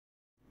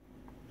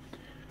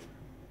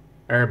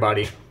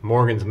Everybody,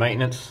 Morgan's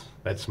Maintenance.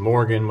 That's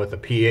Morgan with a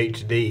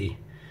PhD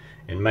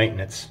in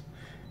maintenance.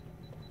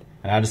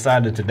 And I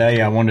decided today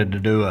I wanted to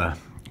do a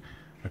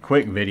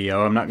quick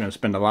video. I'm not going to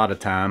spend a lot of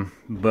time,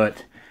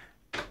 but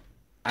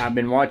I've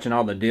been watching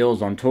all the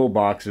deals on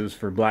toolboxes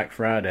for Black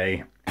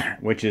Friday,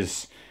 which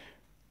is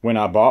when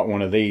I bought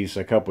one of these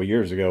a couple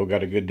years ago.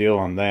 Got a good deal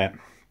on that.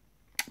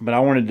 But I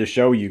wanted to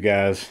show you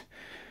guys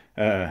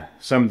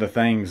some of the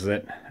things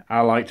that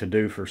I like to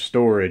do for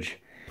storage.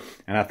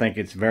 And I think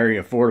it's very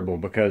affordable,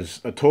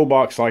 because a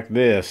toolbox like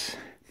this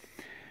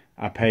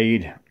I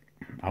paid,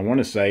 I want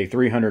to say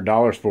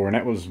 $300 for, and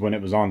that was when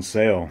it was on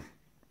sale.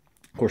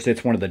 Of course,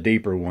 it's one of the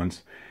deeper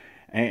ones,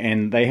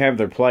 and they have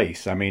their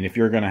place. I mean, if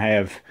you're going to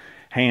have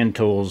hand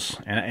tools,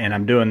 and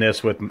I'm doing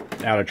this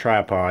without a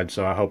tripod,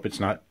 so I hope it's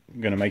not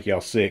going to make y'all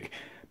sick.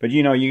 But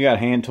you know, you got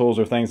hand tools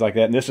or things like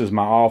that. And this is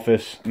my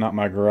office, not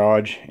my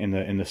garage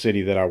in the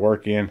city that I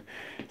work in,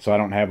 so I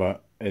don't have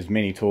as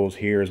many tools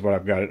here as what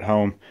I've got at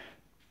home.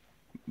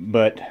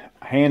 But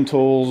hand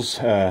tools,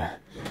 you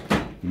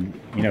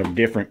know,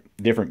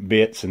 different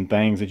bits and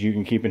things that you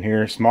can keep in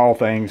here, small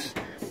things,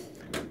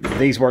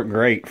 these work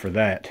great for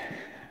that.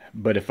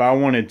 But if I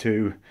wanted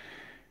to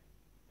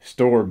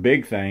store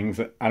big things,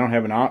 I don't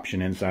have an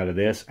option inside of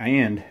this,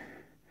 and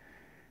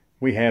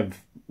we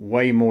have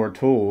way more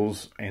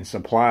tools and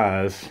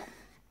supplies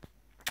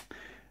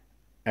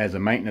as a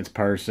maintenance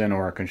person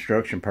or a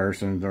construction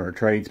person or a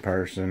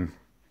tradesperson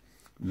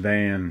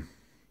than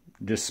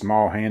just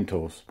small hand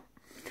tools.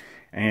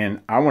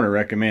 And I want to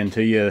recommend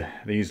to you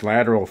these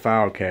lateral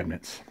file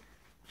cabinets.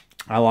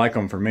 I like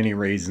them for many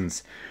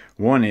reasons.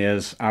 One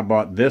is I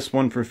bought this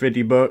one for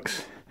 50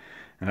 bucks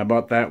and I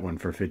bought that one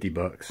for 50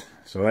 bucks.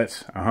 So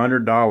that's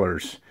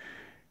 $100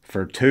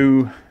 for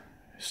two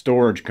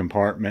storage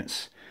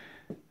compartments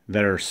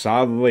that are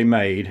solidly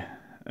made.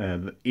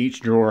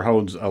 Each drawer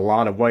holds a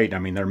lot of weight. I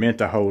mean, they're meant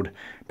to hold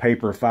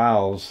paper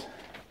files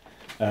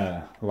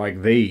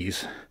like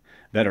these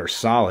that are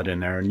solid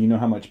in there, and you know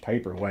how much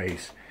paper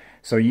weighs.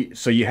 So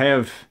you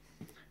have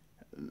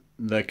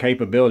the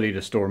capability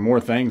to store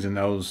more things in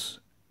those,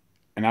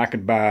 and I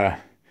could buy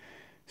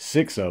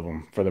 6 of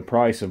them for the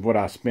price of what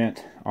I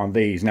spent on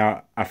these.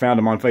 Now, I found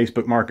them on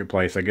Facebook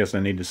Marketplace. I guess I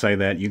need to say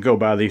that. You go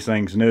buy these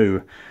things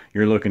new,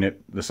 you're looking at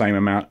the same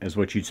amount as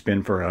what you'd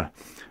spend for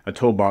a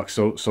toolbox.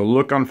 So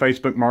look on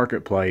Facebook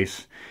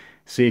Marketplace,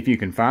 see if you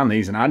can find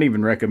these. And I'd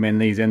even recommend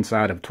these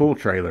inside of tool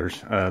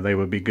trailers. They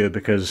would be good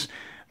because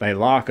they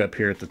lock up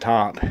here at the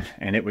top,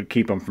 and it would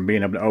keep them from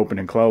being able to open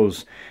and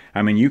close.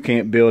 I mean, you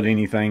can't build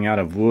anything out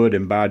of wood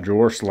and buy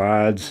drawer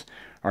slides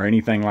or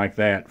anything like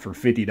that for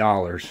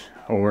 $50.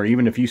 Or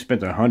even if you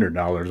spent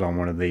 $100 on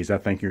one of these, I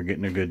think you're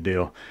getting a good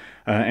deal.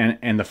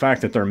 And the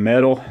fact that they're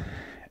metal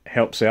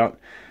helps out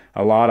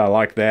a lot. I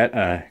like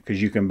that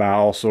because you can buy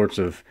all sorts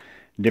of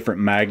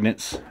different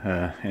magnets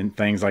and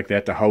things like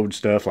that to hold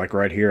stuff. Like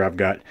right here, I've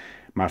got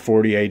my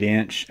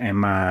 48-inch and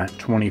my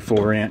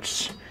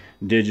 24-inch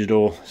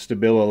digital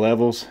Stabila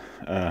levels.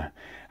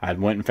 I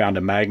went and found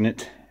a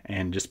magnet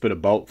and just put a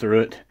bolt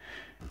through it,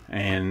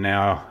 and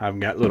now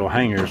I've got little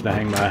hangers to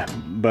hang my.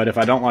 But if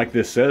I don't like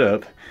this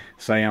setup,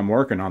 say I'm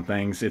working on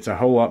things, it's a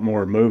whole lot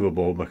more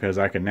movable, because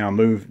I can now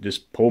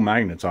just pull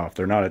magnets off.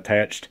 They're not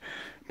attached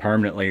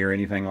permanently or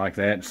anything like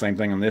that. Same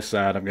thing on this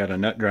side. I've got a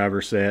nut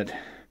driver set,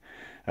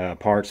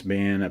 parts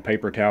bin, a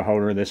paper towel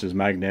holder. This is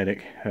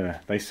magnetic.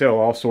 They sell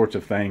all sorts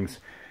of things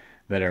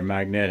that are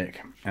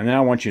magnetic. And then I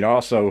want you to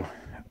also,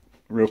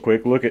 real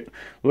quick, look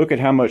at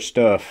how much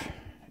stuff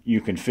you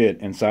can fit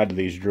inside of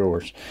these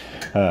drawers.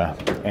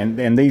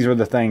 And these are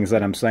the things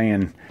that I'm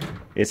saying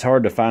it's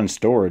hard to find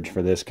storage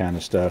for this kind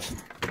of stuff.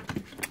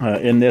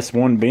 In this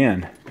one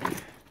bin,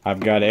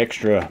 I've got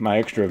my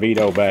extra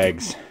Vito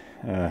bags.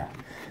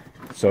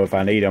 So if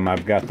I need them,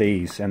 I've got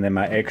these. And then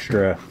my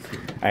extra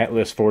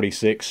Atlas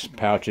 46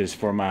 pouches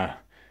for my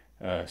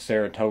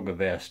Saratoga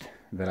vest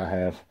that I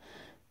have.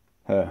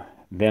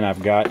 Then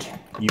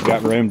you've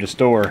got room to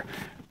store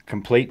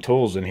complete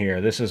tools in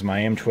here. This is my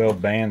M12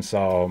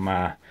 bandsaw,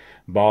 my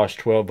Bosch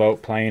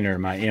 12-volt planer,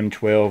 my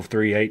M12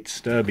 3/8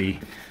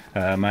 stubby,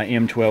 my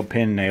M12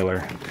 pin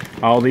nailer.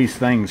 All these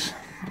things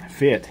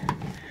fit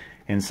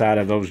inside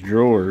of those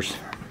drawers.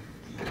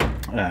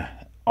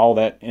 All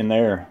that in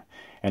there.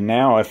 And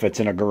now if it's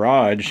in a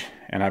garage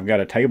and I've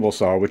got a table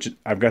saw, which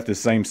I've got the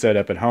same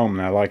setup at home,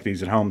 and I like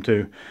these at home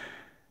too,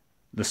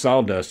 the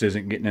sawdust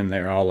isn't getting in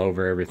there all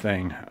over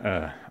everything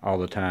all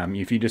the time.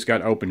 If you just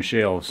got open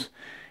shelves,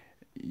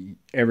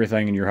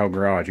 everything in your whole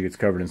garage gets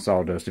covered in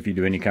sawdust if you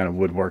do any kind of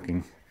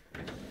woodworking.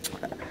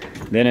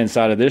 Then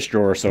inside of this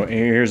drawer, so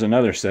here's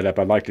another setup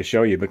I'd like to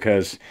show you,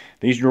 because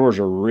these drawers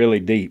are really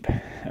deep.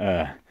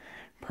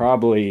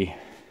 Probably,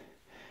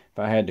 if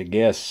I had to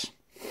guess,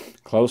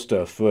 close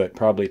to a foot,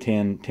 probably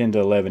 10 to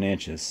 11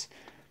 inches.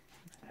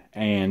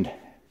 And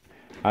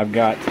I've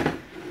got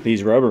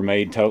these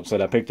Rubbermaid totes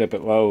that I picked up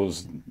at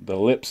Lowe's. The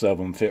lips of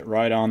them fit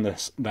right on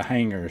the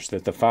hangers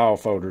that the file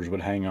folders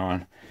would hang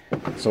on.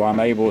 So I'm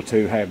able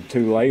to have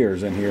 2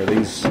 layers in here.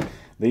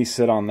 These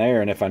sit on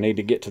there, and if I need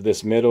to get to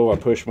this middle, I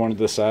push one to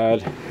the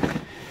side,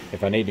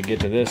 If I need to get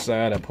to this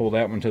side, I pull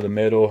that one to the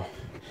middle.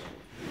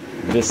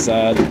 This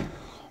side,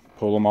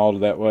 pull them all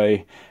that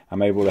way.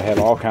 I'm able to have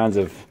all kinds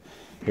of,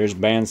 here's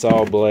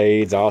bandsaw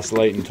blades,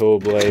 oscillating tool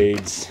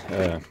blades,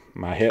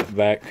 my hep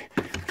vac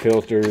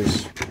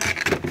filters.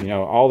 You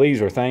know, all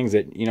these are things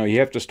that, you know, you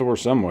have to store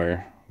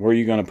somewhere. Where are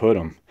you going to put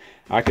them?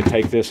 I could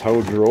take this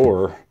whole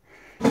drawer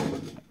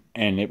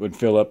and it would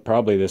fill up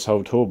probably this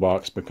whole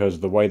toolbox because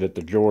of the way that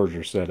the drawers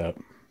are set up.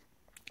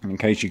 In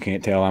case you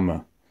can't tell, I'm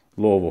a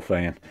Louisville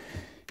fan.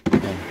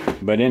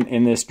 But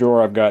in this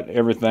drawer, I've got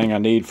everything I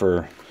need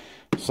for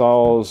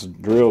saws,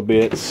 drill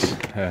bits,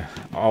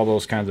 all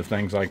those kinds of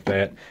things like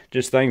that.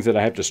 Just things that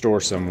I have to store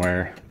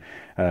somewhere.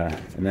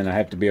 And then I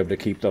have to be able to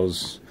keep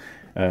those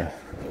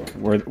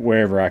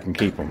wherever I can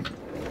keep them.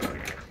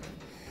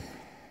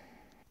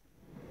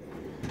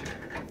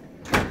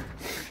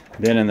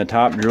 Then in the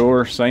top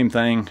drawer, same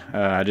thing.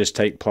 I just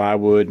take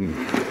plywood and,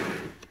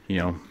 you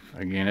know,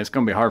 again, it's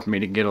going to be hard for me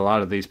to get a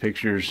lot of these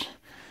pictures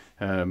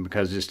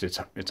because it's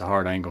a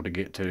hard angle to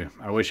get to.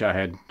 I wish I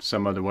had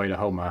some other way to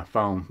hold my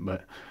phone,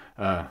 but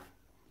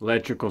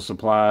electrical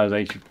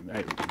supplies,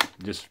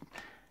 just,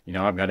 you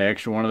know, I've got an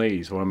extra one of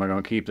these. What am I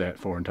going to keep that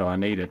for until I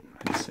need it?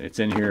 It's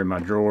in here in my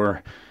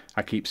drawer.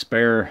 I keep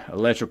spare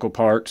electrical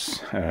parts,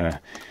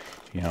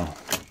 you know,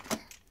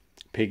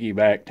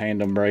 piggyback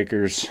tandem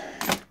breakers,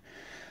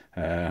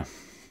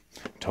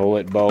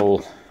 toilet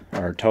bowl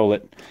or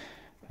toilet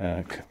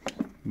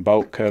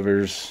bolt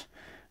covers,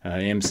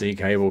 MC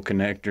cable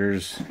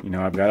connectors. You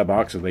know, I've got a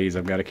box of these.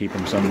 I've got to keep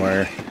them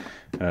somewhere.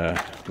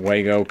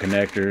 Wago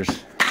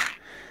connectors,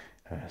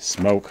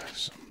 smoke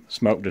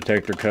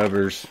detector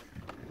covers,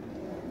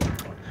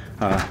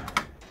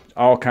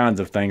 all kinds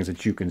of things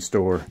that you can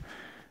store.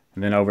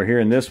 And then over here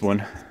in this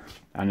one,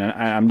 and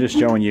I'm just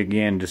showing you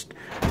again, just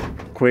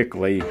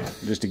quickly,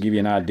 just to give you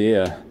an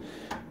idea.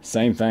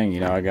 Same thing, you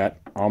know, I got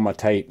all my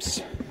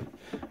tapes,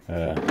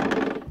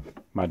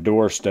 my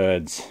door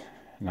studs,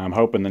 and I'm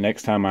hoping the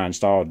next time I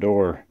install a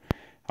door,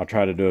 I'll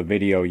try to do a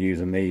video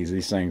using these.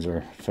 These things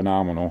are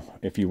phenomenal.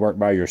 If you work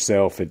by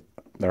yourself,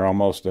 they're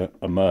almost a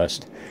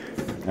must.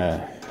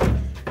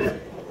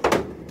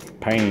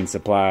 Painting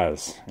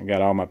supplies. I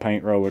got all my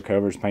paint roller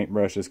covers, paint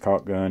brushes,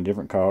 caulk gun,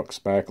 different caulks,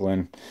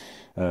 spackling,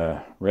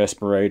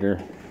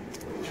 respirator,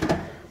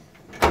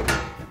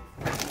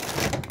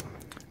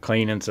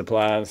 cleaning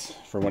supplies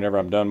for whenever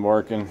I'm done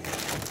working,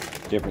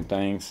 different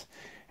things.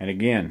 And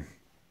again,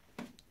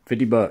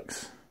 50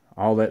 bucks.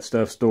 All that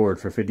stuff stored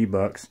for 50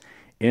 bucks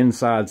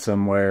inside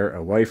somewhere,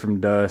 away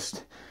from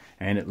dust,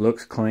 and it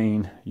looks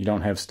clean. You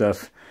don't have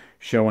stuff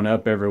showing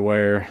up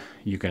everywhere.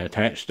 You can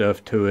attach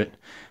stuff to it.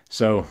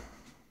 So,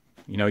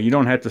 you know, you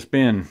don't have to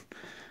spend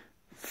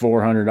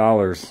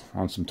 $400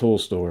 on some tool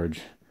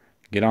storage.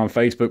 Get on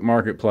Facebook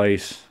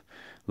Marketplace,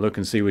 look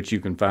and see what you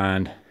can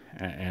find.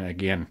 And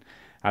again,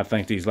 I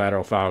think these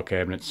lateral file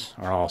cabinets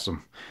are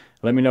awesome.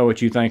 Let me know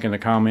what you think in the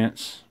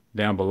comments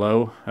down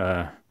below.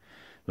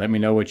 Let me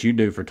know what you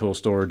do for tool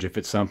storage, if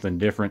it's something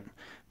different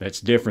that's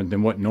different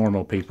than what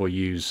normal people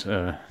use.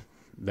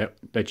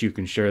 That you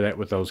can share that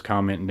with those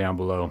commenting down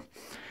below.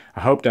 I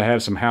hope to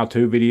have some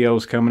how-to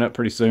videos coming up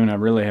pretty soon. I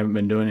really haven't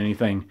been doing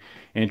anything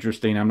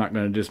interesting. I'm not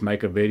going to just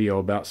make a video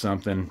about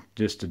something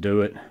just to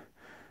do it.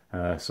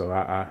 So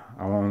I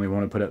only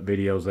want to put up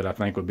videos that I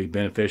think would be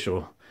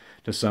beneficial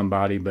to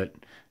somebody. But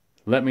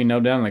let me know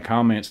down in the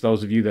comments,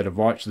 those of you that have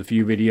watched the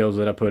few videos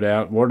that I put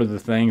out, what are the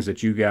things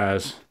that you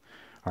guys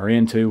are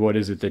into? What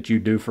is it that you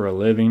do for a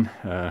living?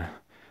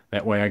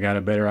 That way I got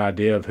a better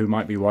idea of who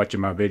might be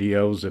watching my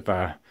videos. If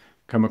I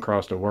come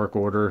across a work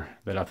order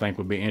that I think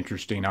would be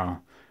interesting,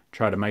 I'll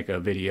try to make a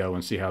video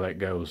and see how that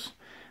goes.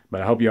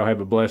 But I hope y'all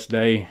have a blessed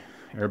day.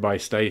 Everybody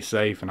stay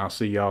safe, and I'll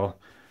see y'all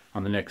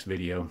on the next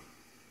video.